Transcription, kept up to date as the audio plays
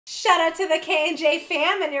Shout out to the K&J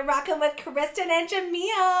fam, and you're rocking with Kristin and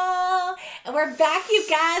Jamil. And we're back, you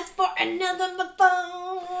guys, for another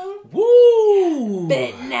mukbang. Woo!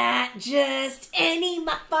 But not just any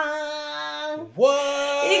mukbang.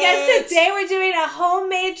 What? You guys, today we're doing a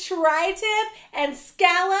homemade Tri Tip and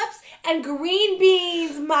Scallops and green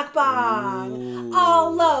beans mukbang. Ooh.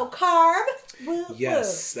 All low carb. Woo,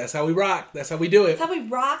 Yes, that's how we rock. That's how we do it. That's how we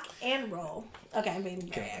rock and roll. Okay, I'm being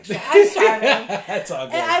very extra. I'm starving. That's all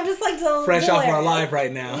good. And I'm just like fresh off our live right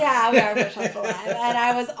now. Yeah, we are fresh off the live. And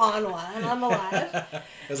I was on one. I'm alive.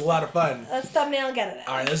 It was a lot of fun. Let's thumbnail get it.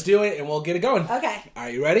 All right, let's do it and we'll get it going. Okay. Are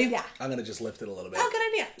you ready? Yeah. I'm going to just lift it a little bit. Oh, good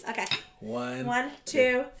idea. Okay. One,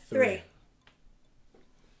 two, three.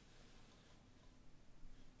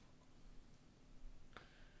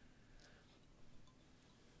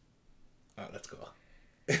 Oh, let's go.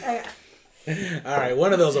 Okay. All right,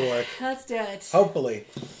 one of those will work. Let's do it. Hopefully.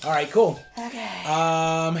 All right, cool. Okay.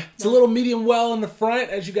 It's a little medium well in the front,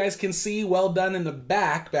 as you guys can see. Well done in the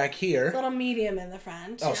back here. It's a little medium in the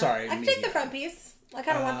front. Oh, sorry. I can take the front piece. I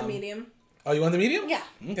kind of want the medium. Oh, you want the medium? Yeah.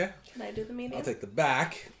 Okay. Can I do the medium? I'll take the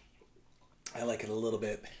back. I like it a little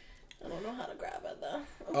bit. I don't know how to grab it, though.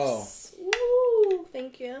 Oh. Oops. Ooh,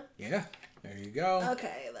 thank you. Yeah. There you go.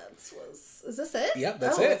 Okay, is this it? Yep,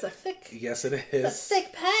 that's it. It's a thick. Yes, it is. It's a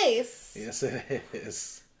thick paste. Yes, it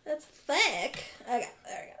is. It's thick. Okay,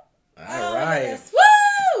 there we go. All right.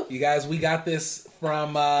 Woo! You guys, we got this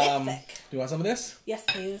from... Thick. Do you want some of this? Yes,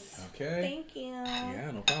 please. Okay. Thank you. Yeah,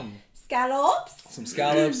 no problem. Scallops. Some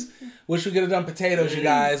scallops. Wish we could have done potatoes, you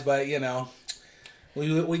guys, but, you know,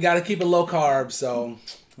 we got to keep it low carb, so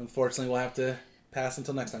unfortunately we'll have to pass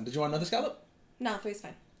until next time. Did you want another scallop? No, three's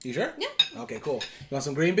fine. You sure? Yeah. Okay, cool. You want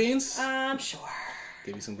some green beans? Sure.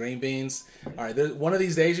 Give you some green beans. All right, one of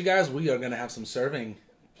these days, you guys, we are going to have some serving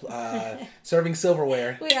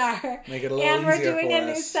silverware. We are. Make it a little and easier we're doing for a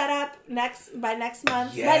new us. setup by next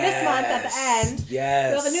month. Yes. By this month at the end.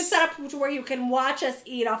 Yes. We have a new setup where you can watch us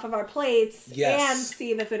eat off of our plates Yes. and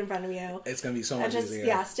see the food in front of you. It's going to be so much easier.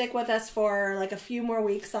 Yeah, stick with us for like a few more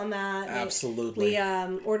weeks on that. Absolutely. We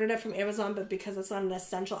ordered it from Amazon, but because it's not an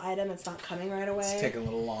essential item, it's not coming right away. It's taking a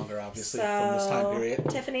little longer, obviously, So, from this time period.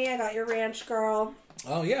 Tiffany, I got your ranch, girl.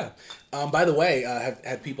 Oh, yeah. By the way,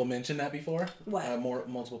 have people mentioned that before? What?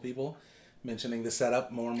 Multiple people mentioning the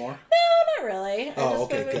setup more and more? No, not really.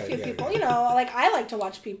 Okay, a few good. people. You know, like I like to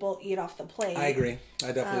watch people eat off the plate. I agree.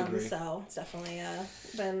 I definitely agree. So it's definitely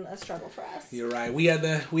been a struggle for us. You're right. We had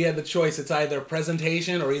the choice. It's either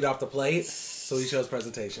presentation or eat off the plate. So we chose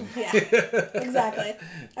presentation. Yeah, exactly.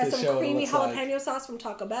 I have some creamy jalapeno sauce from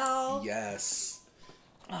Taco Bell. Yes.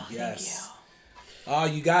 Oh, yes. Thank you.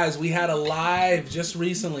 You guys, we had a live just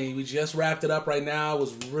recently. We just wrapped it up right now. It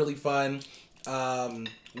was really fun.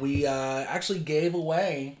 We actually gave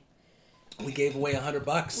away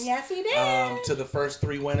 $100. Yes, we did. To the first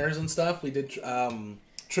 3 winners and stuff. We did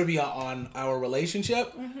trivia on our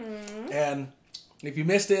relationship. Mm-hmm. And if you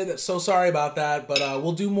missed it, so sorry about that. But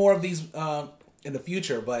we'll do more of these in the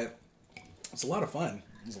future. But it's a lot of fun.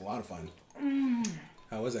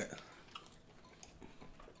 How was it?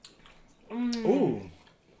 Ooh,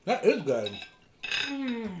 that is good.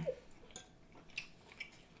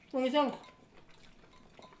 What do you think?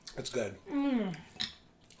 It's good.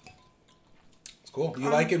 It's cool. You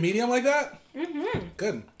like it medium like that? Mm-hmm.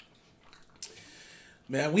 Good.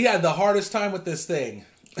 Man, we had the hardest time with this thing.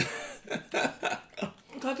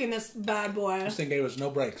 Cooking this bad boy. This thing gave us no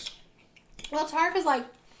breaks. Well, it's hard because, like,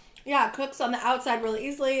 yeah, it cooks on the outside really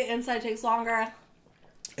easily. Inside takes longer.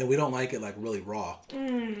 And we don't like it, like, really raw.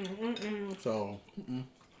 So,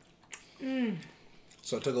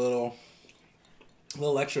 So it took a little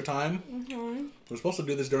extra time. We were supposed to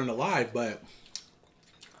do this during the live, but it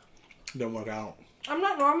didn't work out. I'm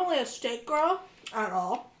not normally a steak girl at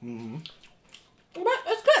all. But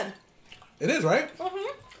it's good. It is, right?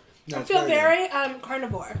 I feel very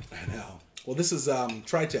carnivore. I know. Well, this is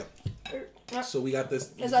Tri Tip. So we got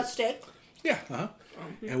this. Is that steak? Yeah,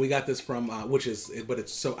 And we got this from, but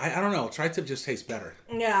it's so, I don't know, Tri Tip just tastes better.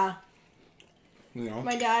 Yeah. You know?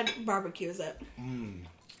 My dad barbecues it.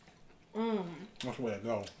 That's the way to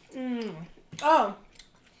go. Oh.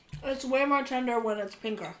 It's way more tender when it's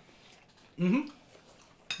pinker. No,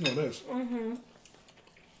 it is. A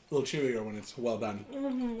little chewier when it's well done.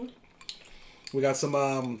 We got some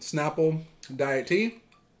Snapple Diet Tea.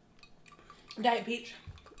 Diet Peach.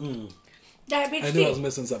 Diet Peach tea. I knew I was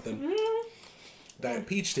missing something. Diet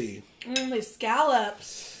Peach Tea. These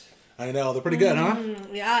scallops. I know, they're pretty good, huh?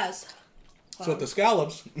 Yes. So with the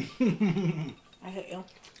scallops... I hate you.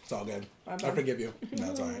 It's all good. Bye-bye. I forgive you.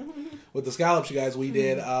 No, it's all right. With the scallops, you guys, we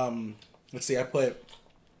did, let's see, I put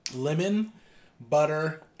lemon,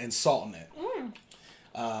 butter, and salt in it.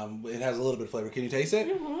 It has a little bit of flavor. Can you taste it?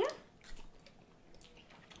 Mm-hmm.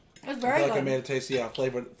 It's I very feel good. like I made it taste,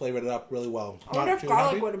 flavored it up really well. I wonder if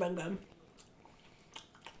garlic would have been good.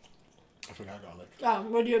 I forgot garlic. Oh,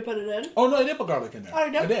 would you put it in? Oh, no, I did put garlic in there. Oh,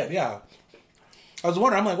 you did? I did, yeah. I was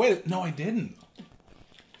wondering. I'm like, wait, no, I didn't.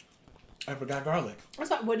 I forgot garlic. I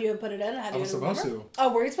thought, would you have put it in? I was supposed to.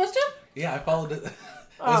 Oh, were you supposed to? Yeah, I followed it.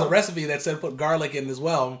 There's a recipe that said put garlic in as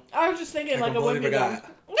well. I was just thinking like it would be done.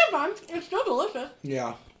 It's fine. It's still delicious.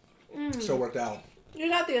 Yeah. Still worked out. You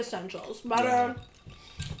got the essentials. Butter. Yeah.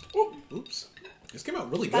 Oops. This came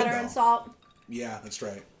out really good, Butter and salt. Yeah, that's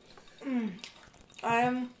right. I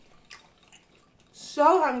am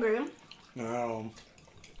so hungry.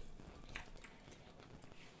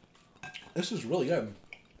 This is really good.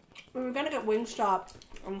 We were going to get Wingstop.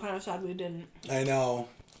 I'm kind of sad we didn't. I know.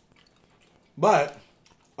 But,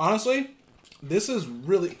 honestly, this is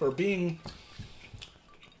really, for being,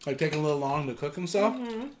 like, taking a little long to cook and stuff,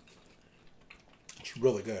 it's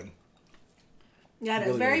really good. Yeah, it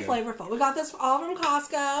is. Very flavorful. We got this all from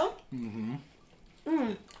Costco.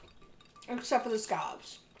 Except for the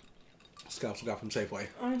scallops. Scallops we got from Safeway.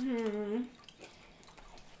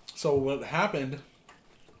 So what happened,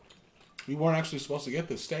 we weren't actually supposed to get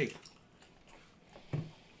this steak.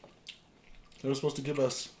 They were supposed to give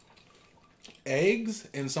us eggs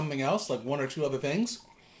and something else, like 1 or 2 other things.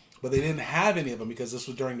 But they didn't have any of them because this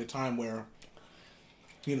was during the time where,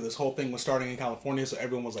 you know, this whole thing was starting in California, so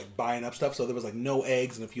everyone was like buying up stuff. So there was like no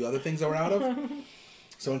eggs and a few other things that were out of.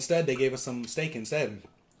 So instead, they gave us some steak instead.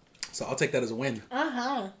 So I'll take that as a win.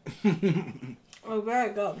 Oh,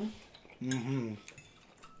 very good.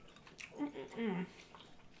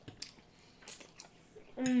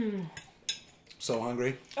 So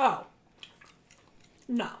hungry. Oh.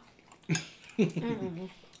 No.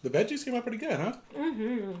 The veggies came out pretty good, huh?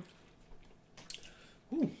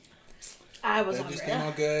 Ooh. I was Veggies hungry. came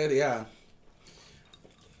out good, yeah.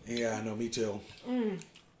 Yeah, no, me too.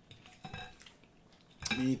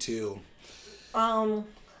 Me too.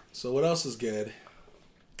 So what else is good?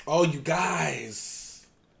 Oh, you guys,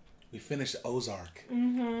 we finished Ozark.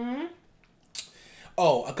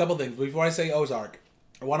 Oh, a couple things before I say Ozark.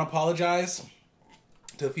 I want to apologize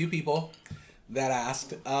to a few people that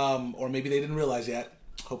asked, or maybe they didn't realize yet.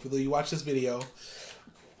 Hopefully you watched this video.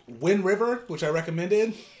 Wind River, which I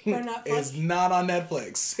recommended, is not on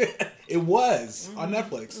Netflix. It was on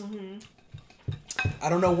Netflix. I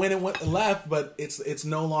don't know when it left, but it's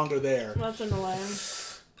no longer there. That's annoying.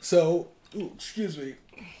 So, excuse me,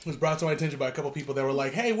 it was brought to my attention by a couple people that were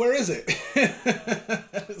like, "Hey, where is it?"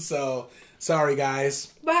 So, sorry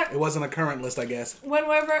guys, but it wasn't a current list, I guess. Wind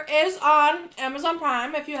River is on Amazon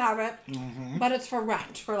Prime if you have it, but it's for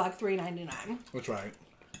rent for like $3.99. That's right.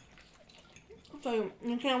 So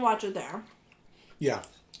you can't watch it there. Yeah,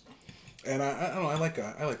 and I don't know. I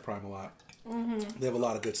like Prime a lot. They have a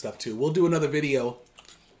lot of good stuff too. We'll do another video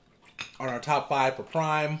on our top 5 for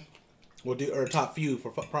Prime. We'll do our top few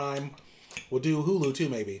for Prime. We'll do Hulu too,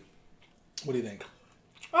 maybe. What do you think?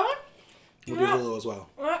 We'll do Hulu as well.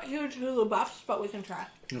 We're not huge Hulu buffs, but we can try.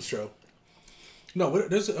 That's true. No,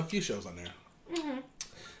 there's a few shows on there.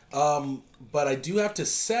 But I do have to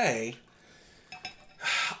say,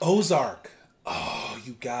 Ozark. Oh,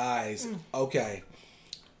 you guys. Okay.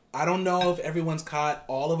 I don't know if everyone's caught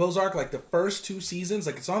all of Ozark. Like the first 2 seasons,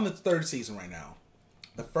 like it's on the 3rd season right now.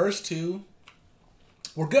 The first 2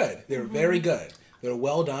 were good. They were very good. They were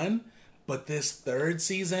well done. But this 3rd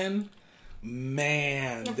season,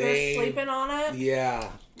 man, if they're sleeping on it,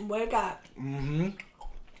 yeah, wake up. The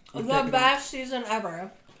best season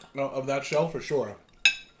ever. No, of that show for sure.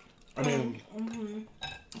 I mean,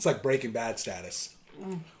 it's like Breaking Bad status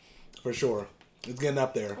for sure. It's getting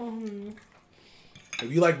up there.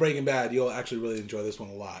 If you like Breaking Bad, you'll actually really enjoy this one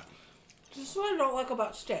a lot. This is what I don't like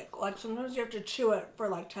about steak. Like sometimes you have to chew it for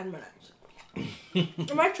like 10 minutes.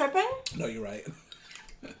 Am I tripping? No, you're right.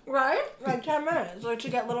 Right? Like 10 minutes. Like to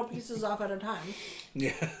get little pieces off at a time.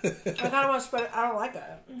 Yeah. I kind of want to spread it. I don't like it.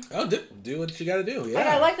 Oh, do what you gotta do. Yeah. Like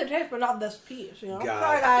I like the taste, but not this piece, you know? God,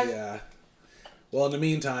 sorry, guys. yeah. Well, in the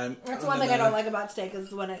meantime... That's one thing I don't like about steak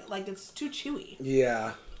is when it's too chewy.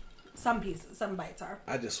 Yeah. Some pieces, some bites are.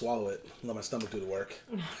 I just swallow it. Let my stomach do the work.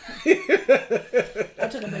 I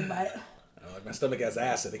took a big bite. Like my stomach has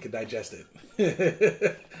acid. It can digest it.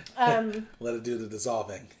 Let it do the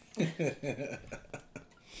dissolving. What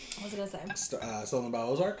was I going to say? Something about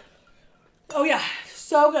Ozark? Oh, yeah.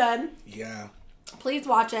 So good. Yeah. Please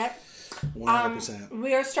watch it. 100%.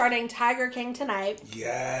 We are starting Tiger King tonight.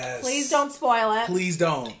 Yes. Please don't spoil it. Please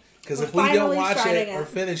don't. Because if we don't watch it or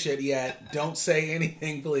finish it yet, don't say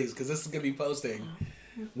anything, please. Because this is going to be posting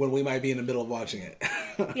when we might be in the middle of watching it.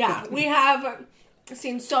 Yeah, we have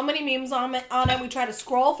seen so many memes on it. We try to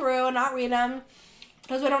scroll through and not read them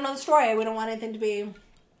because we don't know the story. We don't want anything to be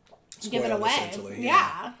given away.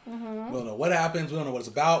 Yeah. We don't know what happens. We don't know what it's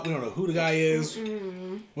about. We don't know who the guy is. We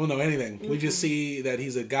don't know anything. We just see that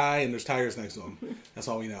he's a guy and there's tigers next to him. That's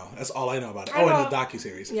all we know. That's all I know about it. And the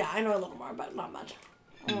docuseries. Yeah, I know a little more, but not much.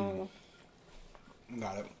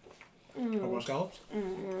 Got it. What about scallops?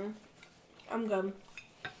 I'm good.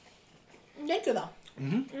 Thank you, though.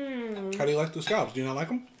 How do you like the scallops? Do you not like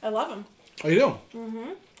them? I love them. Oh, you do?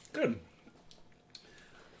 Good.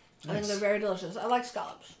 I think they're very delicious. I like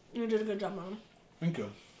scallops. You did a good job on them. Thank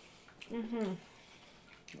you.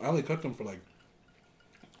 I only cooked them for like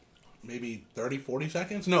maybe 30, 40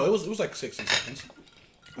 seconds. No, it was like 60 seconds.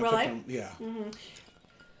 Really? Yeah.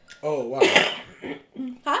 Oh, wow.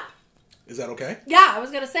 Huh? Is that okay? Yeah, I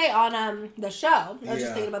was going to say on the show. I was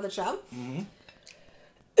just thinking about the show.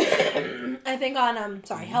 I think on,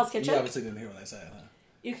 Hell's Kitchen. You obviously didn't hear what I said, huh?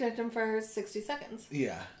 You cooked them for 60 seconds.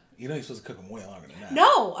 Yeah. You know you're supposed to cook them way longer than that.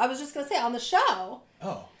 No, I was just going to say on the show.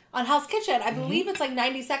 Oh. On Hell's Kitchen, I believe it's like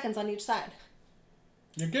 90 seconds on each side.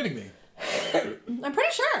 You're kidding me. I'm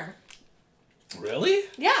pretty sure. Really?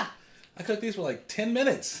 Yeah. I cooked these for like 10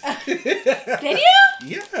 minutes. Did you?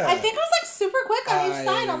 Yeah. I think it was like super quick on each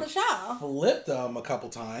side on the show. Flipped them a couple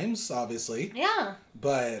times, obviously. Yeah.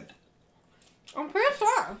 But I'm pretty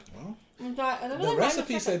sure. Well, the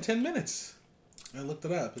recipe said 10 minutes. I looked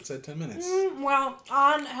it up. It said 10 minutes. Well,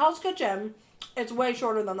 on Hell's Kitchen, it's way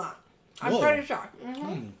shorter than that. I'm pretty sure.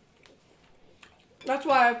 That's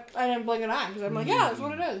why I didn't blink an eye, because I'm like, yeah, that's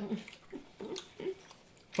what it is.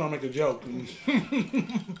 Trying to make a joke.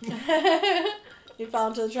 You fell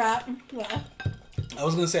into the trap. Yeah. I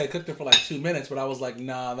was going to say I cooked it for like 2 minutes, but I was like,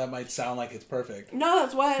 nah, that might sound like it's perfect. No,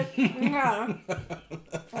 that's what. Yeah.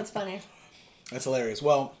 That's funny. That's hilarious.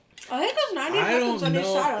 Well, I think there's 90 seconds on each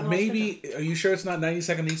side. On maybe, are you sure it's not 90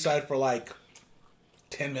 seconds each side for like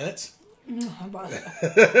 10 minutes? No, I'm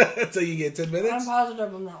positive. So you get 10 minutes? I'm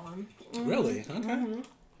positive on that one. Really? Okay.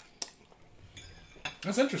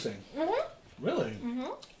 That's interesting. Really?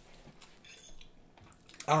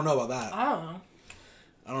 I don't know about that. I don't know.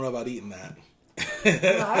 I don't know about eating that.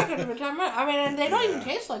 No, I could have 10 minutes. I mean, and they don't even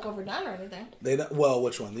taste like overdone or anything. They don't, well,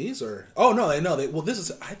 which one? These or? Oh no, they know. Well, this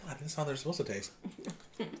is. I thought this is how they're supposed to taste.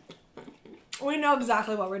 We know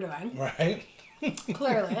exactly what we're doing. Right.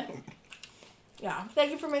 Clearly. Yeah.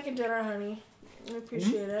 Thank you for making dinner, honey. I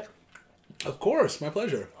appreciate it. Of course, my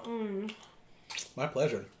pleasure. My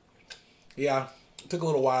pleasure. Yeah, it took a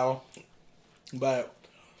little while, but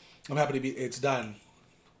I'm happy to be. It's done.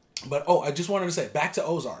 But I just wanted to say back to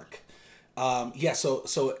Ozark. Yeah.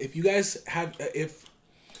 So if you guys have,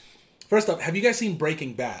 first up, have you guys seen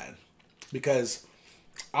Breaking Bad? Because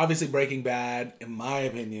obviously Breaking Bad, in my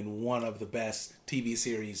opinion, one of the best TV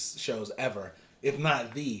series shows ever, if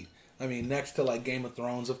not the. I mean, next to like Game of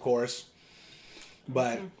Thrones, of course.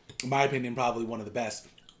 But in my opinion, probably one of the best.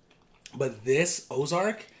 But this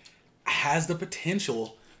Ozark has the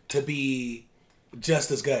potential to be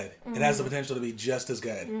just as good. It has the potential to be just as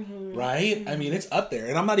good. Right? I mean, it's up there.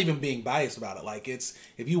 And I'm not even being biased about it. Like, it's,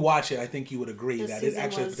 if you watch it, I think you would agree that it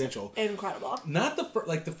actually has potential. Incredible. Not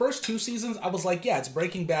the first 2 seasons, I was like, yeah, it's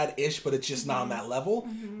Breaking Bad-ish, but it's just not on that level.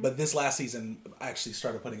 But this last season, I actually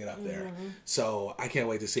started putting it up there. So I can't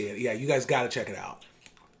wait to see it. Yeah, you guys got to check it out.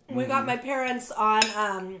 We got my parents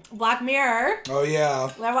on Black Mirror. Oh,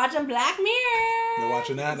 yeah. They're watching Black Mirror. They're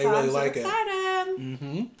watching that, and they really like it.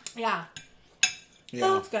 Yeah. Yeah.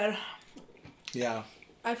 Oh, that's good. Yeah.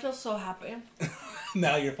 I feel so happy.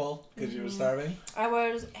 Now you're full because you were starving? I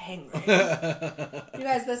was hangry. You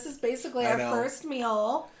guys, this is basically our first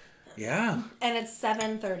meal. Yeah. And it's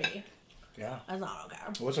 7:30. Yeah. That's not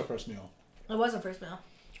okay. What's our first meal? It was our first meal.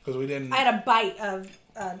 Because we didn't... I had a bite of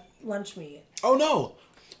lunch meat. Oh, no.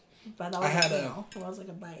 But that was a meal. It was like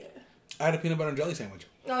a bite. I had a peanut butter and jelly sandwich.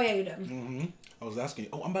 Oh, yeah, you did. I was asking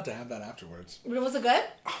you. Oh, I'm about to have that afterwards. Was it good?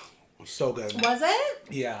 So good. Was it?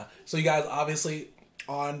 Yeah. So you guys, obviously,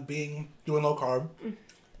 on doing low carb,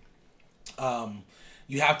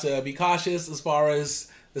 you have to be cautious as far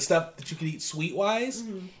as the stuff that you can eat sweet wise.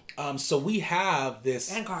 So we have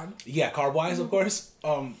this, and carb. Yeah, carb wise, of course.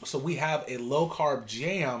 So we have a low carb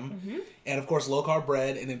jam, and of course low carb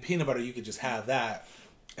bread, and then peanut butter. You could just have that.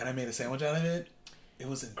 And I made a sandwich out of it. It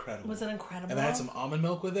was incredible. Was it incredible? And I had some almond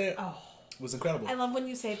milk with it. Oh. It was incredible. I love when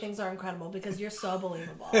you say things are incredible because you're so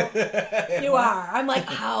believable. You are. I'm like,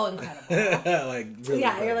 how incredible? Like, really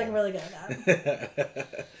yeah, incredible. you're like really good at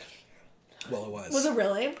that. Well, it was. Was it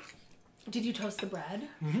really? Did you toast the bread?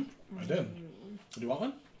 I did. Do you want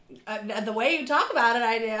one? The way you talk about it,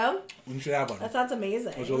 I do. You should have one. That sounds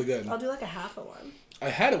amazing. It was really good. I'll do like a half of one. I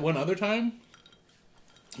had it one other time,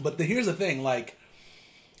 but here's the thing: like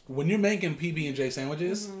when you're making PB&J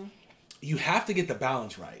sandwiches, you have to get the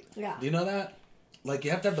balance right. Yeah. Do you know that? Like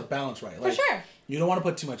you have to have the balance right. Like, For sure. You don't want to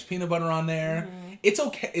put too much peanut butter on there. It's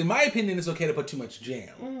okay, in my opinion. It's okay to put too much jam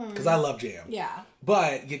because I love jam. Yeah.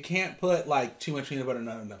 But you can't put like too much peanut butter and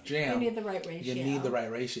not enough jam. You need the right ratio. You need the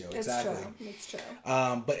right ratio. It's exactly. True. It's true.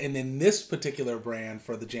 But and then this particular brand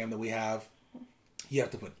for the jam that we have, you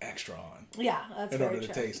have to put extra on. Yeah, that's in very order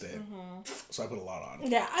to true. taste it. So I put a lot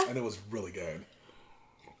on. Yeah. And it was really good.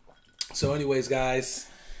 So anyways, guys,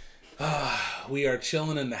 we are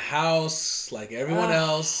chilling in the house like everyone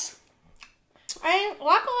else. And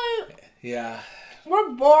luckily, Yeah. we're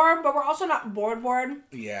bored, but we're also not bored.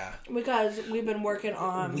 Yeah. Because we've been working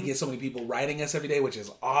on... We get so many people writing us every day, which is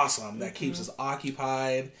awesome. That keeps us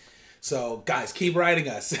occupied. So, guys, keep writing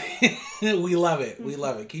us. We love it. We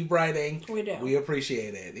love it. Keep writing. We do. We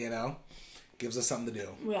appreciate it, you know? Gives us something to do.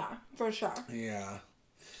 Yeah, for sure. Yeah.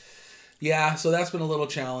 Yeah, so that's been a little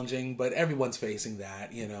challenging, but everyone's facing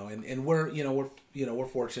that, you know, and we're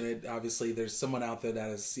fortunate. Obviously, there's someone out there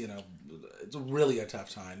that is, it's really a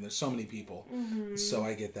tough time. There's so many people, so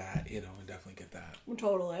I get that, I definitely get that.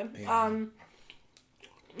 Totally. Yeah.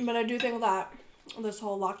 But I do think that this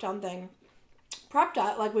whole lockdown thing prepped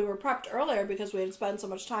us, like we were prepped earlier because we had spent so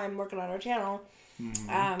much time working on our channel,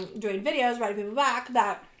 doing videos, writing people back,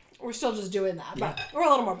 that we're still just doing that, but we're a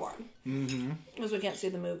little more bored. Because we can't see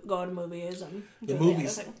go to movies and the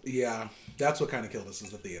movies. Yeah, that's what kind of killed us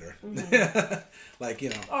is the theater. Like,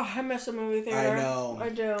 Oh, I miss a movie theater. I know. I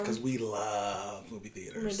do. Because we love movie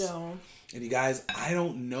theaters. We do. And you guys, I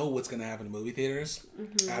don't know what's going to happen to movie theaters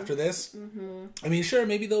after this. I mean, sure,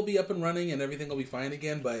 maybe they'll be up and running and everything will be fine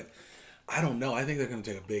again, but I don't know. I think they're going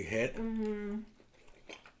to take a big hit.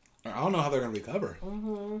 I don't know how they're going to recover.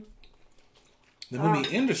 The movie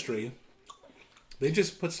industry, they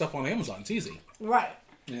just put stuff on Amazon. It's easy. Right.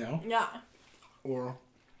 Yeah. Or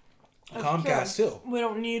That's Comcast, true. too. We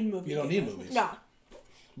don't need movies. You don't need movies. Yeah.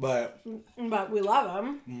 But we love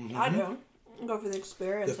them. I do. Go for the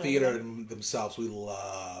experience. The theater themselves, we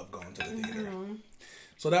love going to the theater.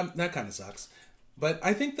 So that kind of sucks. But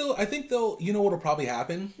I think they'll, you know what'll probably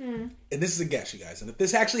happen? And this is a guess, you guys. And if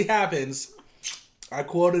this actually happens, I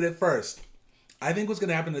quoted it first. I think what's going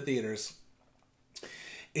to happen to theaters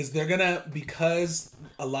is they're going to, because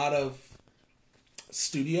a lot of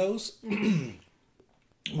studios,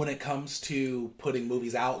 when it comes to putting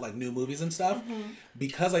movies out, like new movies and stuff,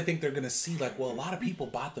 because I think they're going to see like, well, a lot of people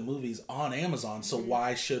bought the movies on Amazon, so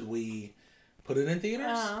why should we put it in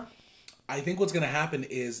theaters? I think what's going to happen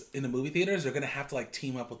is in the movie theaters, they're going to have to like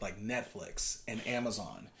team up with like Netflix and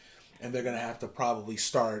Amazon. And they're going to have to probably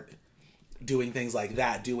start doing things like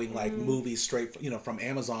that, doing like movies straight, from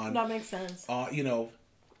Amazon. That makes sense.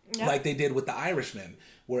 Like they did with The Irishman,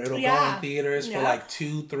 where it'll go in theaters for like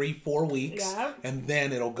 2, 3, 4 weeks, and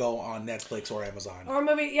then it'll go on Netflix or Amazon. Or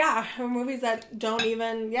movies that don't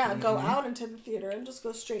even go out into the theater and just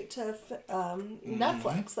go straight to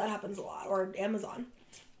Netflix. That happens a lot, or Amazon.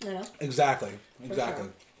 Exactly. Sure.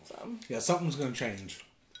 So yeah, something's gonna change.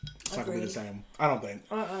 It's not gonna be the same. I don't think.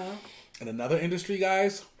 In another industry,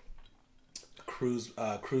 guys, cruise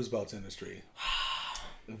boats industry.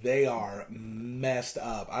 They are messed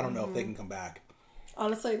up. I don't know if they can come back.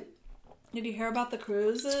 Honestly, did you hear about the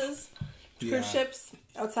cruise ships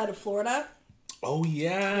outside of Florida? Oh,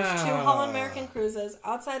 yeah. There's 2 Holland American cruises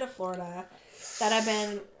outside of Florida that have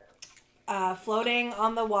been floating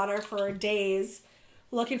on the water for days,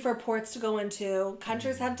 looking for ports to go into.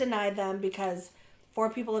 Countries have denied them because 4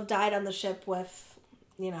 people have died on the ship with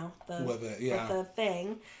the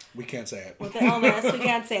thing. We can't say it. With the illness, we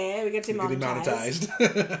can't say it. We get demonetized.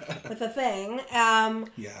 With the thing. And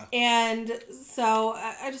so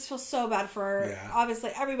I just feel so bad for,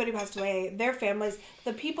 obviously, everybody passed away. Their families,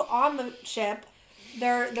 the people on the ship,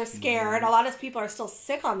 they're scared. A lot of people are still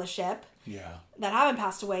sick on the ship. That haven't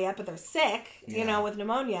passed away yet, but they're sick, with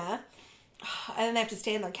pneumonia. And then they have to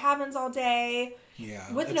stay in their cabins all day.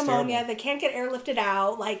 With pneumonia. Terrible. They can't get airlifted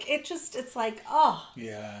out. Like, it's like,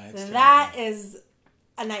 that is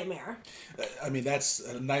a nightmare. I mean,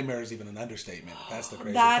 a nightmare is even an understatement. That's the crazy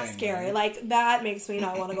thing. That's scary. Right? Like, that makes me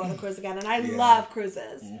not want to go on a cruise again. And I love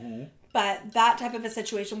cruises. But that type of a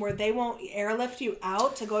situation where they won't airlift you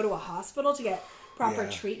out to go to a hospital to get proper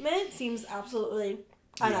treatment seems absolutely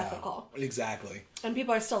unethical. Yeah, exactly. And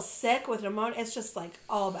people are still sick with pneumonia. It's just like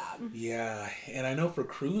all bad. Yeah. And I know for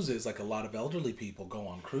cruises, like a lot of elderly people go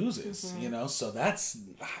on cruises, so that's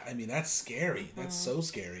scary. That's so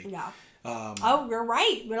scary. Yeah. Oh, you're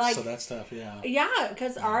right. We're like, so that's tough. Yeah. Yeah,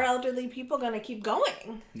 because our elderly people going to keep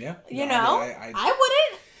going. Yeah. You know, I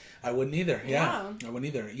wouldn't. I wouldn't either. Yeah. I wouldn't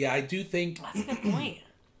either. Yeah, I do think that's a good point.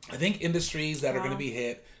 I think industries that are going to be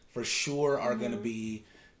hit for sure are going to be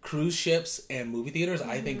cruise ships and movie theaters.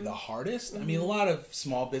 I think the hardest. I mean, a lot of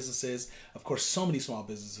small businesses, of course, so many small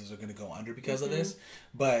businesses are going to go under because of this,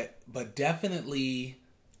 but definitely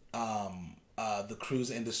the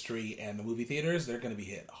cruise industry and the movie theaters, they're going to be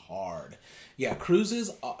hit hard. Yeah,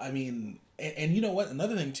 cruises, I mean, and you know what?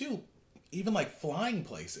 Another thing too, even like flying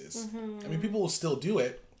places. I mean, people will still do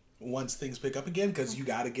it once things pick up again, because you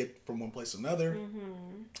got to get from one place to another.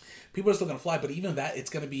 People are still going to fly, but even that, it's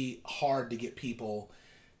going to be hard to get people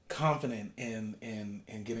confident in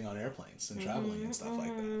getting on airplanes and traveling and stuff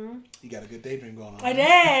like that. You got a good daydream going on. I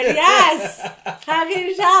did, yes. How can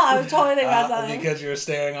you tell? I was totally thinking about something. Because you were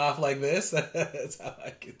staring off like this. That's how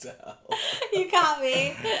I could tell. You caught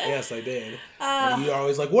me. Yes, I did. And you're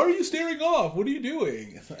always like, "Why are you staring off? What are you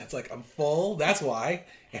doing?" It's like, I'm full. That's why.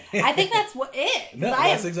 I think that's what it. No,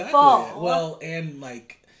 that's exactly it. Well, and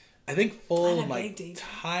like, I think full and like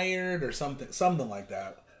tired or something like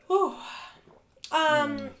that. Whew.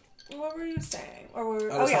 What were you saying? I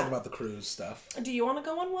was talking about the cruise stuff. Do you want to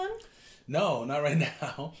go on one? No, not right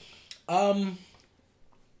now.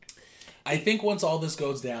 I think once all this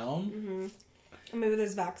goes down, maybe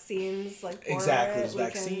there's vaccines, like there's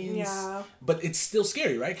vaccines. But it's still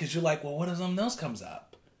scary, right? Because you're like, well, what if something else comes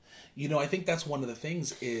up? You know, I think that's one of the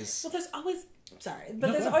things is. Well, there's always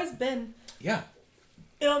always been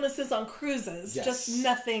illnesses on cruises, just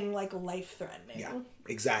nothing like life-threatening. Yeah,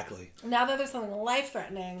 exactly. Now that there's something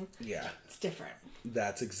life-threatening, it's different.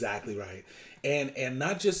 That's exactly right. And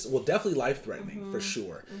not just, well, definitely life-threatening for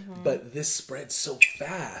sure, but this spreads so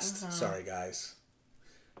fast. Sorry, guys.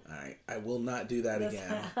 All right, I will not do that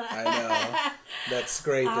again. I know. That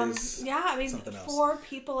scrape is I mean, something else. 4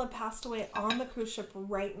 people have passed away on the cruise ship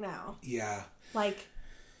right now. Yeah. Like,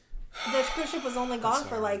 the cruise ship was only gone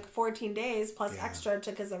for like 14 days plus extra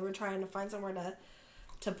because they were trying to find somewhere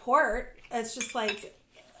to port. It's just like,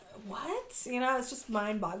 what? You know, it's just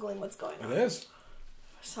mind-boggling what's going on. It is.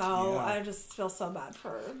 So I just feel so bad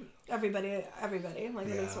for everybody. Like, it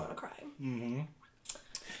makes me want to cry.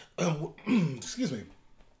 Excuse me.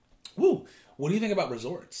 Woo! What do you think about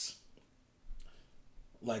resorts?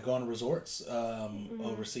 Like going to resorts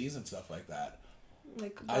overseas and stuff like that.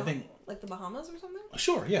 Like I think like the Bahamas or something?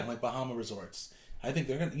 Sure, yeah, like Bahama resorts. I think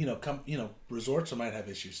they're gonna, resorts might have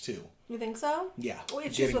issues too. You think so? Yeah, well,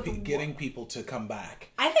 getting people to come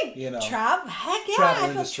back. I think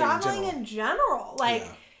traveling in general. Like,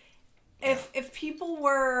 if people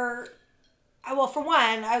were, well, for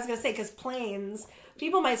one, I was gonna say because planes,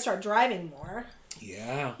 people might start driving more.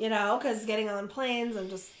 Yeah. You know, because getting on planes and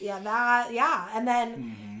just, and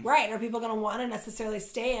then, are people going to want to necessarily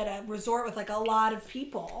stay at a resort with, like, a lot of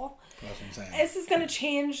people? That's what I'm saying. This is going to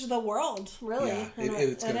change the world, really. Yeah,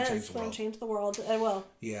 it's going to change the world. It's going to change the world. It will.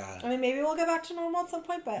 Yeah. I mean, maybe we'll get back to normal at some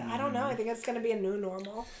point, but I don't know. I think it's going to be a new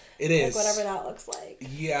normal. It is. Like, whatever that looks like.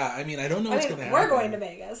 Yeah, I mean, I don't know what's going to happen. We're going to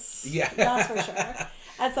Vegas. Yeah. That's for sure.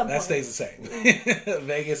 At some point. That stays the same.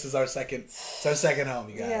 Vegas is our second home,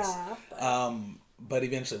 you guys. Yeah. But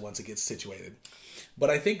eventually, once it gets situated.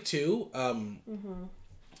 But I think, too, I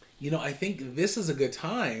think this is a good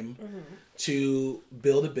time to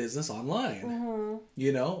build a business online.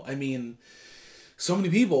 You know, I mean, so many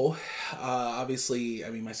people, obviously,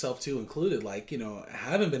 I mean, myself, too, included, like,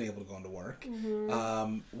 haven't been able to go into work,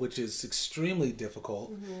 which is extremely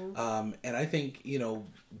difficult. And I think,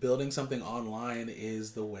 building something online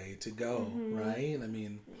is the way to go, right? I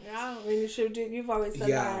mean... Yeah, I mean, you've always said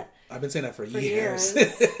that. I've been saying that for years.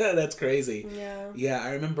 That's crazy. Yeah,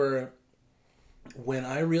 I remember when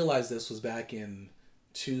I realized this was back in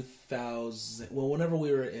 2000. Well, whenever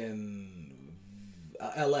we were in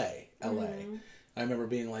LA. I remember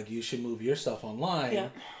being like, you should move your stuff online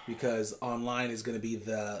because online is going to be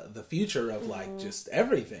the future of like just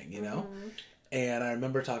everything, you know? And I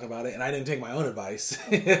remember talking about it, and I didn't take my own advice.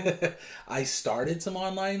 I started some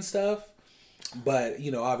online stuff. But,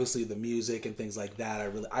 obviously the music and things like that,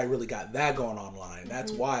 I really got that going online. That's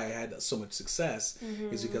why I had so much success,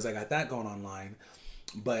 is because I got that going online.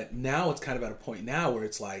 But now it's kind of at a point now where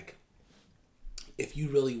it's like, if you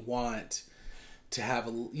really want to have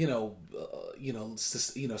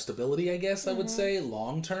stability, I guess I would say,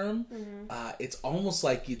 long term, it's almost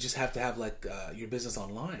like you just have to have like your business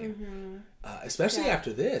online, especially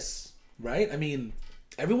after this, right? I mean,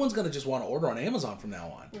 everyone's going to just want to order on Amazon from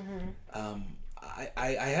now on.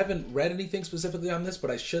 I haven't read anything specifically on this,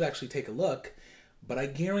 but I should actually take a look. But I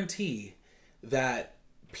guarantee that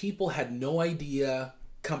people had no idea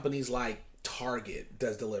companies like Target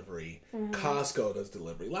does delivery, Costco does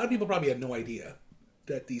delivery. A lot of people probably had no idea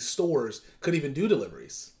that these stores could even do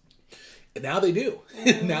deliveries. And now they do.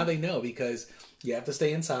 Now they know, because you have to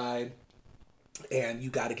stay inside and you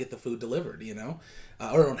got to get the food delivered, you know?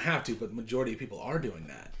 Or don't have to, but majority of people are doing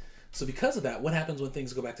that. So because of that, what happens when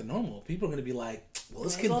things go back to normal? People are going to be like, well,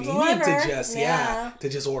 it's convenient to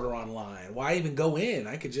just order online. Why even go in?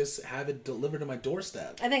 I could just have it delivered to my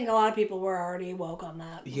doorstep. I think a lot of people were already woke on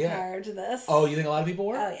that prior to this. Oh, you think a lot of people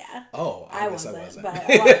were? Oh, yeah. Oh, I wasn't. But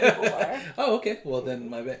a lot of people were. Oh, okay. Well, then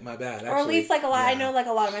my bad. Actually. Or at least like a lot. I know like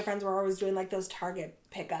a lot of my friends were always doing like those Target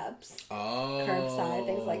pickups. Oh. Curbside,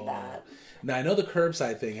 things like that. Now, I know the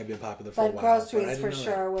curbside thing had been popular for a while. But groceries, for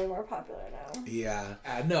sure, are way more popular now. Yeah.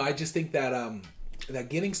 No, I just think that that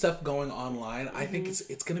getting stuff going online, I think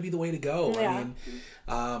it's going to be the way to go. Yeah.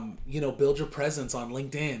 I mean, you know, build your presence on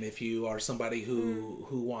LinkedIn if you are somebody who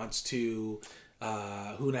wants to,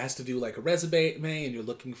 who has to do like a resume and you're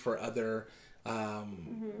looking for other,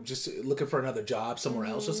 just looking for another job somewhere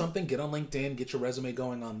else or something. Get on LinkedIn, get your resume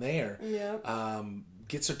going on there. Yeah.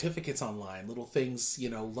 Get certificates online, little things, you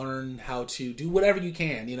know, learn how to do whatever you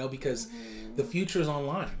can, you know, because the future is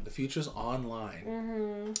online. The future's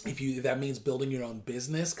online. If that means building your own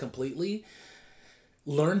business completely,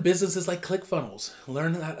 learn businesses like ClickFunnels.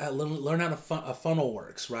 Learn how a funnel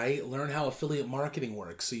works, right? Learn how affiliate marketing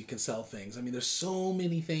works so you can sell things. I mean, there's so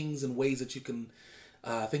many things and ways that you can,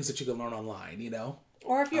 things that you can learn online, you know?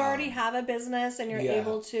 Or if you already have a business and you're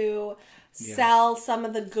able to sell some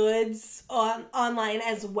of the goods online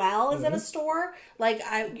as well as in a store, like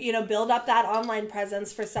build up that online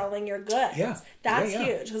presence for selling your goods. Yeah. That's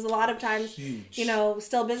huge, because a lot of times, you know,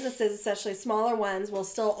 still businesses, especially smaller ones, will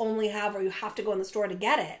still only have, or you have to go in the store to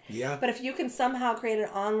get it. Yeah. But if you can somehow create an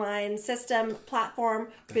online system platform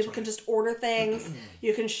where people can just order things,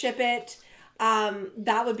 you can ship it.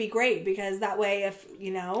 That would be great, because that way, if,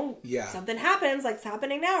 you know, something happens, like it's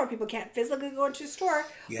happening now, where people can't physically go into a store,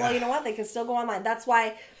 well, you know what, they can still go online. That's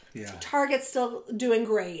why Target's still doing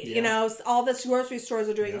great. You know, all the grocery stores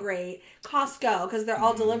are doing great. Costco, because they're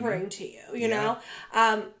all delivering to you, you know.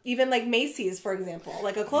 Even like Macy's, for example,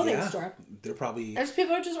 like a clothing store. They're probably... There's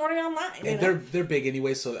people who are just ordering online. And they're big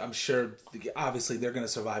anyway, so I'm sure, obviously, they're going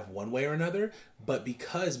to survive one way or another. But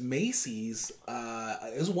because Macy's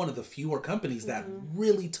is one of the fewer companies that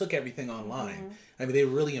really took everything online. I mean, they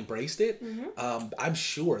really embraced it. I'm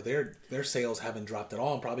sure their sales haven't dropped at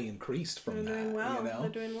all and probably increased from that. Doing well. You know? They're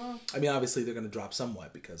doing well. I mean, obviously, they're going to drop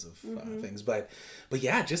somewhat because of things. But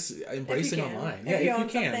yeah, just embracing online. If you can.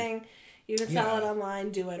 Something, you can sell it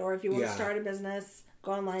online, do it. Or if you want to start a business,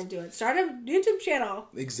 go online, do it. Start a YouTube channel.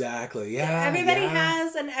 Exactly. Yeah. Everybody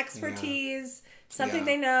has an expertise. Something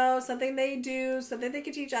they know, something they do, something they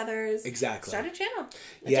can teach others. Exactly. Start a channel.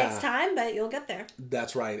 It takes time, but you'll get there.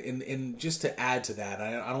 That's right. And just to add to that,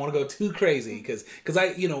 I don't want to go too crazy, because I,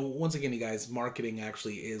 you know, once again, you guys, marketing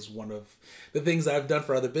actually is one of the things that I've done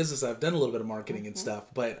for other businesses. I've done a little bit of marketing and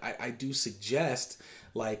stuff, but I do suggest,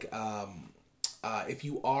 like, if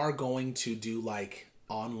you are going to do like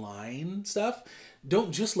online stuff,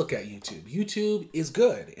 don't just look at YouTube. YouTube is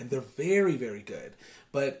good, and they're very, very good.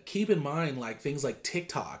 But keep in mind, like, things like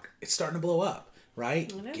TikTok, it's starting to blow up,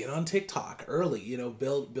 right? Get on TikTok early, you know,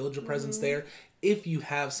 build your presence there if you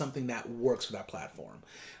have something that works for that platform.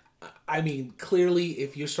 I mean, clearly,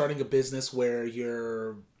 if you're starting a business where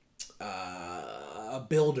you're a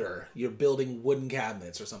builder, you're building wooden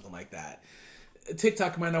cabinets or something like that,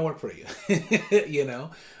 TikTok might not work for you, you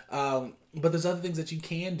know? But there's other things that you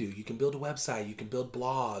can do. You can build a website, you can build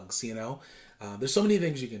blogs, you know? There's so many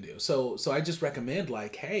things you can do. So I just recommend,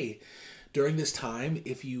 like, hey, during this time,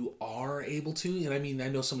 if you are able to, and I mean, I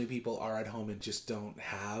know so many people are at home and just don't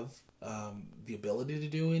have the ability to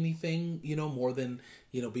do anything, you know, more than,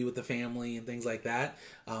 you know, be with the family and things like that.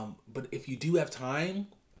 But if you do have time,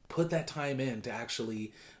 put that time in to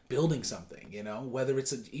actually building something, you know, whether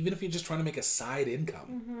it's even if you're just trying to make a side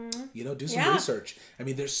income, you know, do some research. I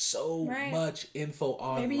mean, there's so much info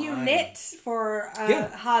online. Maybe you knit for a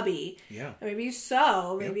hobby. Yeah. Maybe you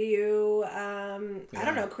sew. Maybe you, I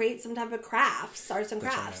don't know, create some type of crafts, start some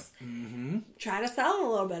crafts. Right. Try to sell a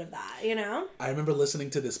little bit of that, you know? I remember listening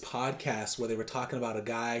to this podcast where they were talking about a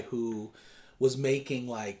guy who was making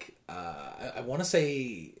like, I want to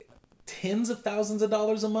say, tens of thousands of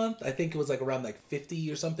dollars a month. I think it was like around like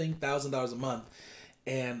 $50,000 or something, $1,000 a month.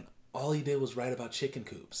 And all he did was write about chicken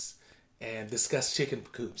coops and discuss chicken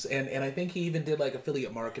coops. And I think he even did like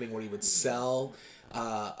affiliate marketing where he would sell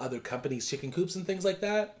other companies chicken coops and things like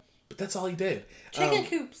that. But that's all he did. Chicken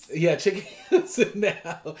coops. Yeah, chicken coops.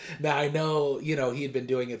 Now I know, you know, he had been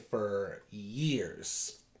doing it for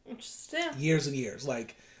years. Interesting. Years and years.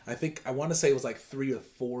 Like, I want to say it was like 3 or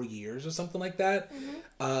 4 years or something like that.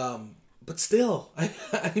 But still,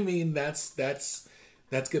 I mean, that's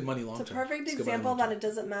good money long term. It's a perfect example that it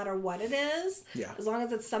doesn't matter what it is. Yeah. As long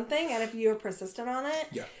as it's something, and if you're persistent on it,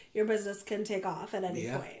 yeah. your business can take off at any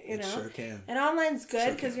point. You know, it sure can. And online's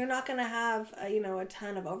good because you're not going to have a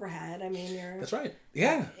ton of overhead. I mean, that's right.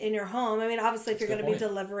 Yeah. In your home. I mean, obviously, if you're going to be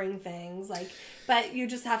delivering things, but you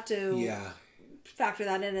just have to factor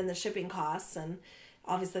that in the shipping costs, and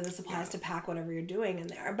obviously this applies to pack whatever you're doing in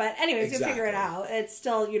there. But anyways, you figure it out. It's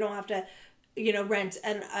still, you don't have to rent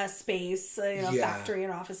a space, factory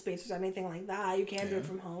and office space or anything like that. You can do it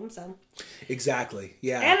from home, so. Exactly,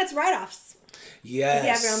 yeah. And it's write-offs. Yes. If you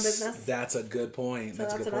have your own business. That's a good point. So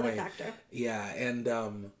that's another factor. Yeah,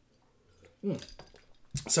 and,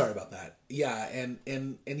 sorry about that. Yeah, and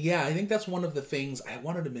yeah, I think that's one of the things I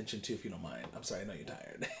wanted to mention too, if you don't mind. I'm sorry, I know you're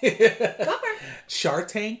tired. Go for it. Shark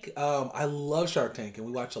Tank. I love Shark Tank, and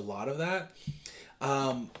we watch a lot of that.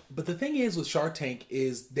 But the thing is with Shark Tank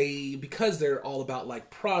is because they're all about like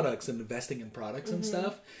products and investing in products and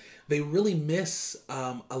stuff, they really miss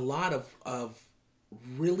a lot of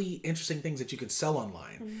really interesting things that you can sell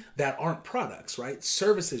online that aren't products, right?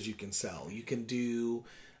 Services you can sell. You can do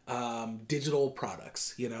digital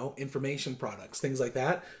products, information products, things like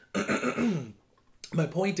that. My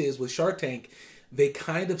point is with Shark Tank, they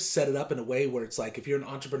kind of set it up in a way where it's like if you're an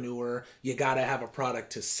entrepreneur, you got to have a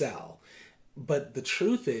product to sell. But the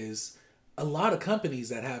truth is, a lot of companies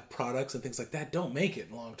that have products and things like that don't make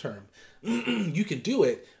it long term. You can do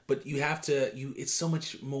it, but you have to. It's so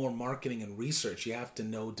much more marketing and research. You have to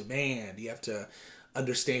know demand. You have to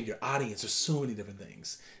understand your audience. There's so many different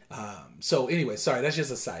things. So anyway, sorry, that's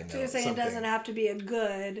just a side note. So you're saying it doesn't have to be a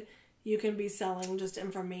good. You can be selling just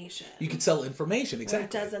information. You can sell information, exactly.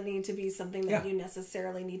 It doesn't need to be something that you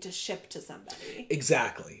necessarily need to ship to somebody.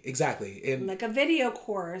 Exactly. And like a video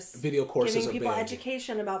course. Video courses giving are people big.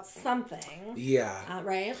 Education about something. Yeah.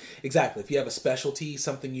 Right? Exactly. If you have a specialty,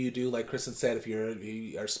 something you do, like Kristen said, if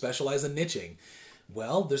you are specialized in niching,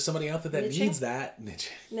 well, there's somebody out there that needs that.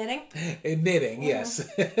 Knitting? And knitting, yes.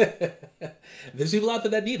 There's people out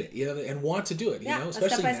there that need it, and want to do it, especially a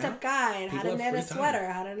step-by-step guide, how to knit a sweater,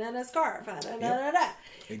 how to knit a scarf, how to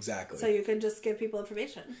Exactly. So you can just give people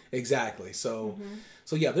information. Exactly. So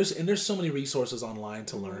yeah, there's so many resources online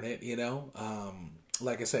to learn it,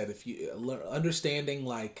 like I said, if you understanding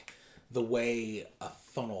like the way a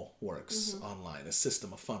funnel works online, a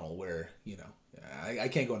system, a funnel where, I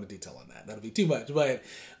can't go into detail on that. That'll be too much,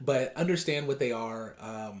 but understand what they are.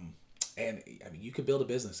 And I mean, you could build a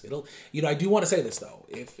business. I do want to say this though.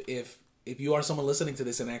 If you are someone listening to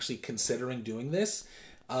this and actually considering doing this,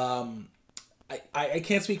 I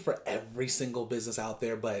can't speak for every single business out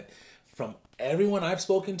there, but from everyone I've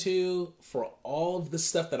spoken to, for all of the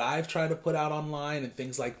stuff that I've tried to put out online and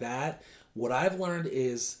things like that, what I've learned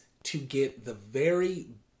is to get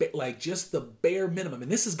just the bare minimum,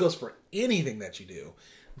 and this goes for anything that you do,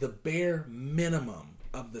 the bare minimum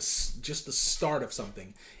of just the start of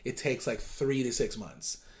something. It takes like 3 to 6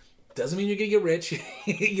 months. Doesn't mean you're gonna get rich,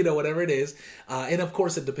 whatever it is, and of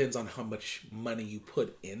course it depends on how much money you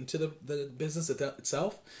put into the business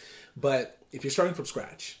itself. But if you're starting from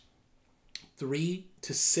scratch, 3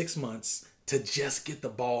 to 6 months to just get the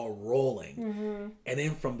ball rolling, and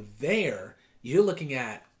then from there you're looking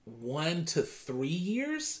at 1 to 3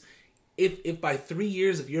 years. If by 3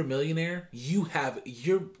 years, if you're a millionaire, you're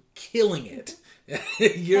killing it.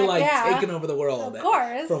 You're taking over the world. Of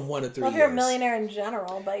course. From 1 to 3 years. If you're a millionaire in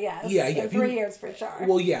general, but yes. Yeah. In 3 years for sure.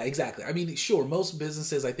 Well, yeah, exactly. I mean, sure, most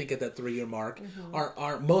businesses, I think at that 3 year mark,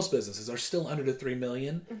 most businesses are still under the 3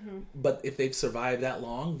 million. But if they've survived that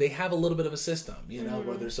long, they have a little bit of a system,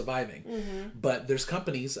 where they're surviving. But there's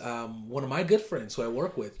companies, one of my good friends who I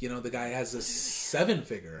work with, the guy has this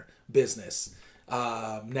 7-figure business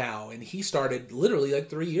now, and he started literally like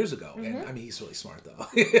 3 years ago. And I mean, he's really smart though.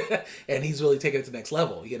 And he's really taking it to the next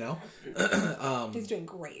level, He's doing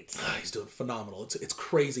great. He's doing phenomenal. It's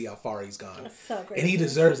crazy how far he's gone. That's so great. And he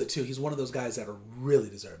deserves it too. He's one of those guys that really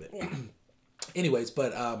deserve it. Yeah. Anyways,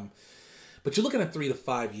 but you're looking at 3 to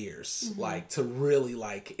 5 years, like to really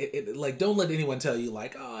don't let anyone tell you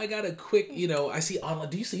like, oh, I got a quick, I see online.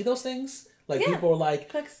 Do you see those things? Like people are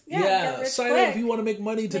like, sign up if you want to make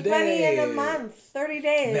money today. Make money in a month, 30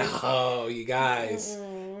 days. No, you guys,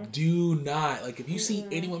 do not. Like if you see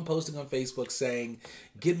anyone posting on Facebook saying,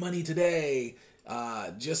 get money today,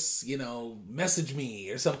 just, message me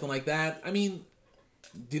or something like that. I mean,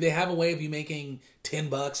 do they have a way of you making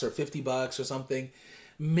 $10 or $50 or something?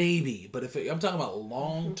 maybe. But if I'm talking about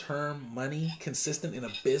long-term money, consistent in a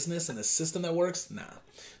business and a system that works, nah.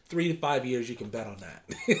 3 to 5 years, you can bet on that.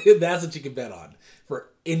 That's what you can bet on for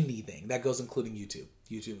anything. That goes including YouTube.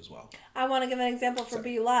 YouTube as well. I want to give an example for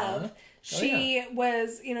Be Love. She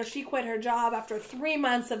was, she quit her job after 3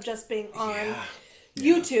 months of just being on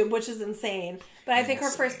YouTube, which is insane. But I think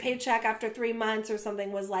her first paycheck after 3 months or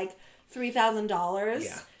something was like $3,000.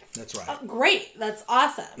 Yeah, that's right. Great. That's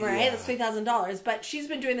awesome, right? Yeah. That's $3,000. But she's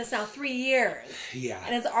been doing this now 3 years. Yeah.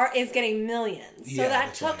 And it's getting millions. So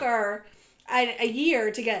that took her a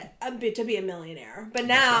year to be a millionaire. But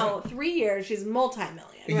now, 3 years, she's multi-million,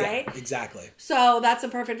 right? Yeah, exactly. So that's a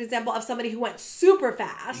perfect example of somebody who went super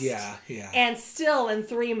fast. Yeah. And still in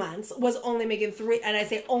 3 months was only making and I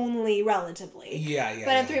say only relatively. Yeah.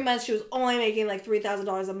 But in 3 months, she was only making like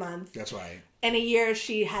 $3,000 a month. That's right. In a year,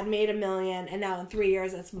 she had made $1 million, and now in 3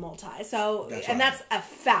 years, it's multi. So, that's a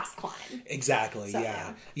fast climb. Exactly. So,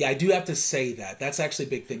 yeah. I do have to say that. That's actually a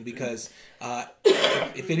big thing because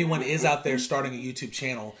if anyone is out there starting a YouTube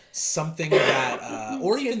channel, something that,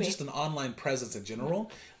 or even just an online presence in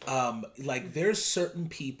general, like there's certain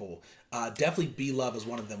people. Definitely Be Love is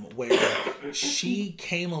one of them, where she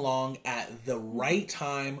came along at the right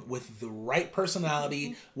time with the right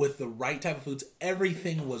personality, with the right type of foods.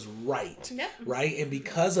 Everything was right, right? And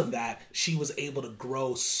because of that, she was able to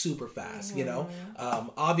grow super fast,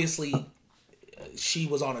 Obviously, she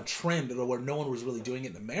was on a trend where no one was really doing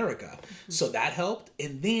it in America. So that helped.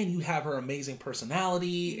 And then you have her amazing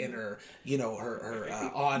personality and her, her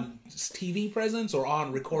on TV presence or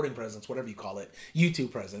on recording presence, whatever you call it,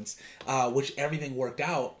 YouTube presence, which everything worked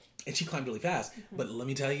out and she climbed really fast. But let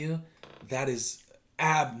me tell you, that is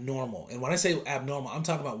abnormal. And when I say abnormal, I'm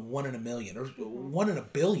talking about 1 in a million or 1 in a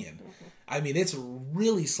billion. I mean, it's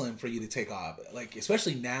really slim for you to take off. Like,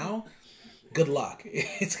 especially now, good luck.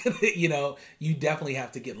 It's gonna, you definitely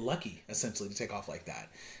have to get lucky, essentially, to take off like that.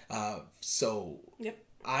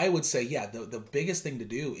 I would say, the biggest thing to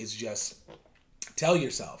do is just tell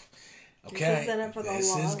yourself, okay,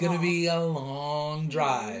 this is going to be a long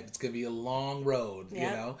drive. It's going to be a long road,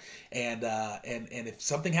 and if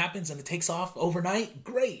something happens and it takes off overnight,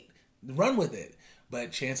 great, run with it.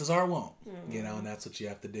 But chances are it won't, and that's what you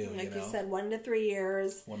have to do. Like you said, 1 to 3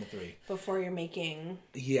 years. 1 to 3 before you're making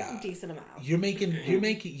a decent amount.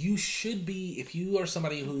 You should be, if you are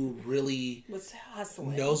somebody who really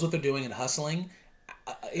knows what they're doing and hustling,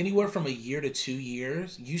 anywhere from a year to 2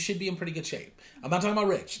 years, you should be in pretty good shape. I'm not talking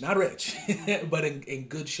about not rich, but in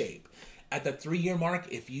good shape. At the 3-year mark,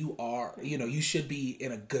 if you are, you should be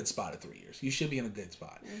in a good spot at 3 years. You should be in a good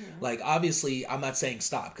spot. Like, obviously, I'm not saying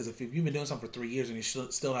stop, because if you've been doing something for 3 years and you're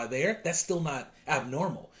still not there, that's still not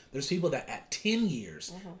abnormal. There's people that at 10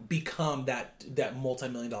 years become that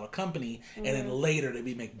multi-million-dollar company, and then later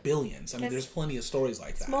they make billions. I mean, there's plenty of stories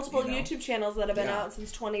like that. Multiple YouTube channels that have been out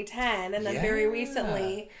since 2010, and then very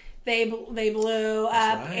recently they blew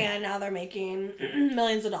up, and now they're making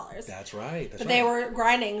millions of dollars. That's right. But they were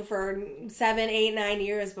grinding for 7, 8, 9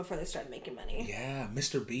 years before they started making money. Yeah,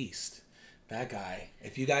 Mr. Beast. That guy.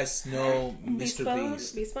 If you guys know Mr.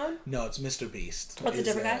 Beast. Beast Mode? No, it's Mr. Beast. What's a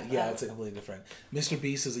different guy? Yeah, it's a completely different. Mr.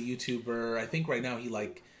 Beast is a YouTuber. I think right now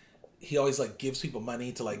he always gives people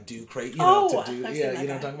money to do crazy, you know what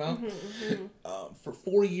I'm talking about? For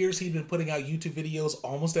 4 years he'd been putting out YouTube videos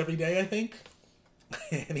almost every day, I think.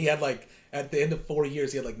 And he had at the end of 4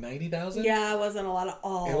 years, he had 90,000. Yeah, it wasn't a lot at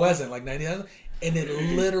all. It wasn't 90,000. And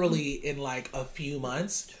then literally in a few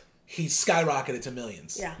months, he skyrocketed to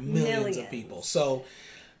millions. Yeah, millions of people. So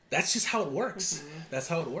that's just how it works. That's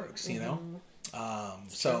how it works,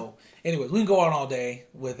 So anyways, we can go on all day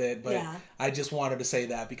with it, but I just wanted to say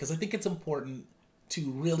that because I think it's important to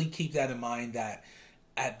really keep that in mind that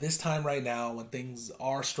at this time right now, when things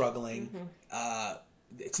are struggling,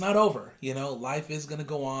 it's not over. Life is going to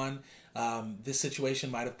go on. This situation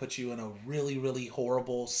might have put you in a really, really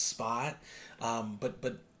horrible spot.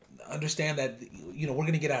 But understand that, we're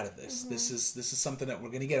going to get out of this. This is something that we're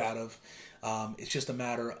going to get out of. It's just a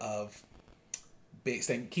matter of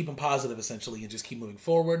keeping positive, essentially, and just keep moving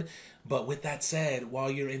forward. But with that said,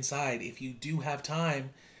 while you're inside, if you do have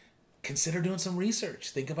time, consider doing some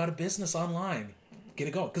research. Think about a business online. Get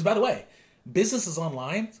it going. Because, by the way, businesses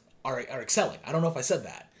online are excelling. I don't know if I said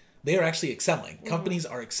that. They are actually excelling. Companies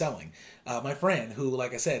are excelling. My friend, who,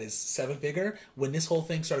 like I said, is 7-figure, when this whole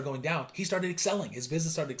thing started going down, he started excelling. His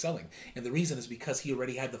business started excelling. And the reason is because he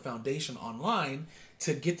already had the foundation online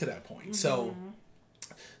to get to that point. So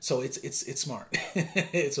it's smart.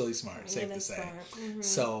 It's really smart, safe to say.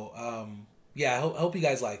 So, yeah, I hope you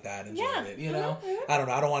guys like that. Enjoyed it. You know, I don't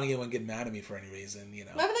know. I don't want anyone getting mad at me for any reason. You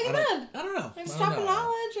know, why would they get mad? I don't know. Just drop a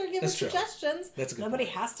knowledge or give us suggestions. That's a good Nobody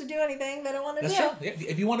point. has to do anything they don't want to do. That's true. Yeah,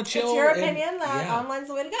 if you want to chill, it's your opinion that online's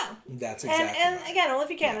the way to go. That's exactly. And again, only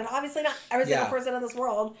if you can. And obviously, not every single person in this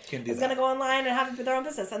world is going to go online and have their own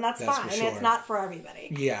business, and that's fine. Sure. It's not for everybody.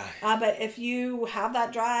 Yeah. But if you have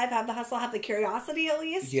that drive, have the hustle, have the curiosity, at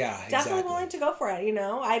least, definitely willing to go for it. You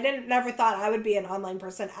know, I never thought I would be an online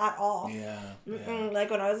person at all. Yeah. Like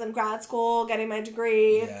when I was in grad school getting my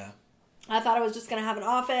degree, I thought I was just going to have an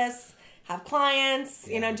office, have clients,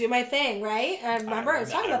 you know, do my thing, right? I remember I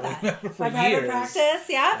was talking about that. My private practice,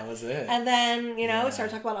 That was it. And then, you know, we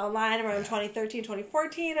started talking about online around 2013,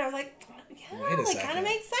 2014. I was like, it kind of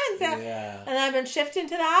makes sense. Yeah. And I've been shifting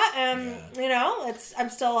to that. You know, I'm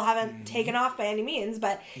still haven't taken off by any means,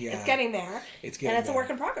 but it's getting there. It's a work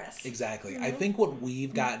in progress. Exactly. I think what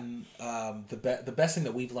we've gotten, the best thing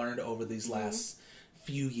that we've learned over these last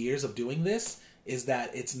few years of doing this is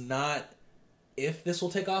that it's not if this will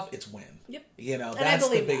take off, it's when. Yep. You know, that's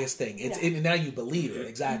the biggest thing. It's now you believe it,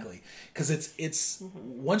 exactly. Because it's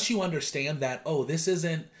once you understand that, oh, this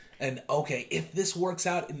isn't an okay, if this works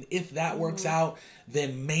out and if that works out,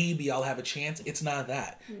 then maybe I'll have a chance. It's not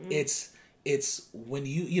that. It's when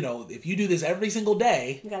you know, if you do this every single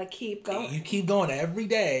day, you gotta keep going. You keep going every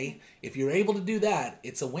day. If you're able to do that,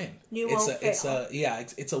 it's a win.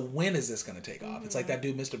 It's a win. Is this going to take off? It's like that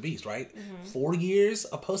dude, Mr. Beast, right? 4 years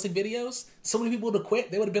of posting videos. So many people would have quit.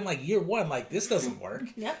 They would have been like, year one, like this doesn't work.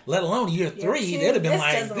 Let alone year 3, they'd have been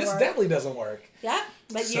like, this definitely doesn't work. Yeah.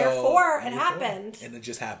 But year 4, it happened. And it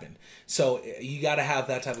just happened. So you got to have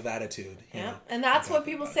that type of attitude. You know? And that's what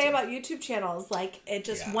people say about YouTube channels. Like, it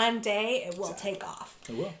just one day, it will take off.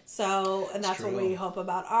 It will. So, and that's what we hope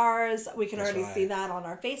about ours. We can already see that on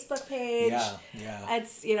our Facebook page. Yeah.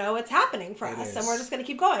 It's, you know, it's happening for us. And we're just going to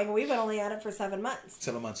keep going. We've been only at it for 7 months.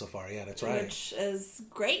 7 months so far. Yeah, that's right. Which is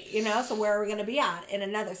great, you know. So where are we going to be at in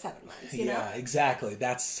another 7 months, you know? Yeah, exactly.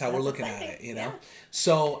 That's how we're looking at it, you know.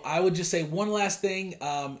 So I would just say one last thing.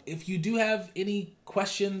 If you do have any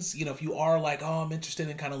questions, you know, if you are like, oh, I'm interested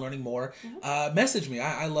in kind of learning more, message me.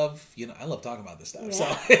 I love, you know, I love talking about this stuff. So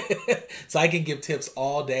so I can give tips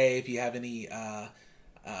all day if you have any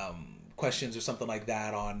questions or something like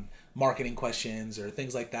that on marketing questions or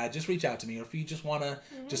things like that. Just reach out to me, or if you just want to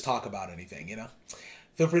just talk about anything, you know.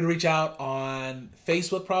 Feel free to reach out on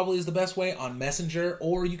Facebook, probably is the best way, on Messenger,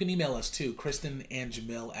 or you can email us too,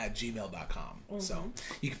 KristinAndJamil@gmail.com. So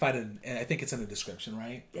you can find it, and I think it's in the description,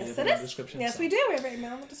 right? Yes, it is. Yes, we do. We have our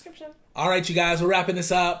email in the description. All right, you guys, we're wrapping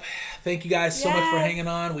this up. Thank you guys so much for hanging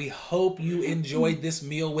on. We hope you enjoyed this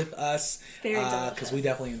meal with us. Very delicious. Because we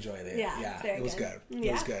definitely enjoyed it. Yeah, it was good.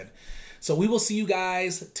 It was good. So we will see you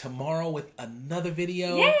guys tomorrow with another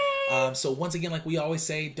video. Yay! So once again, like we always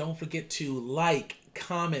say, don't forget to like,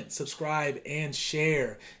 comment, subscribe, and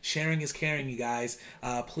share. Sharing is caring, you guys.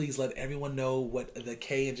 Please let everyone know what the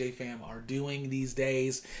K and J fam are doing these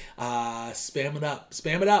days. Spam it up.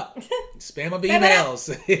 Spam up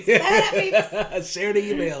emails. Share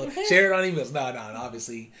the email. Share it on emails. No,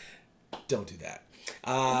 obviously, don't do that.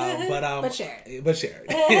 But share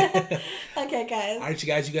it. Okay, guys. All right, you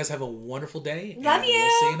guys have a wonderful day. Love you.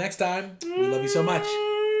 We'll see you next time. We love you so much.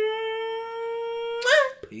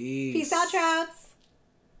 Peace. Peace out, Trouts.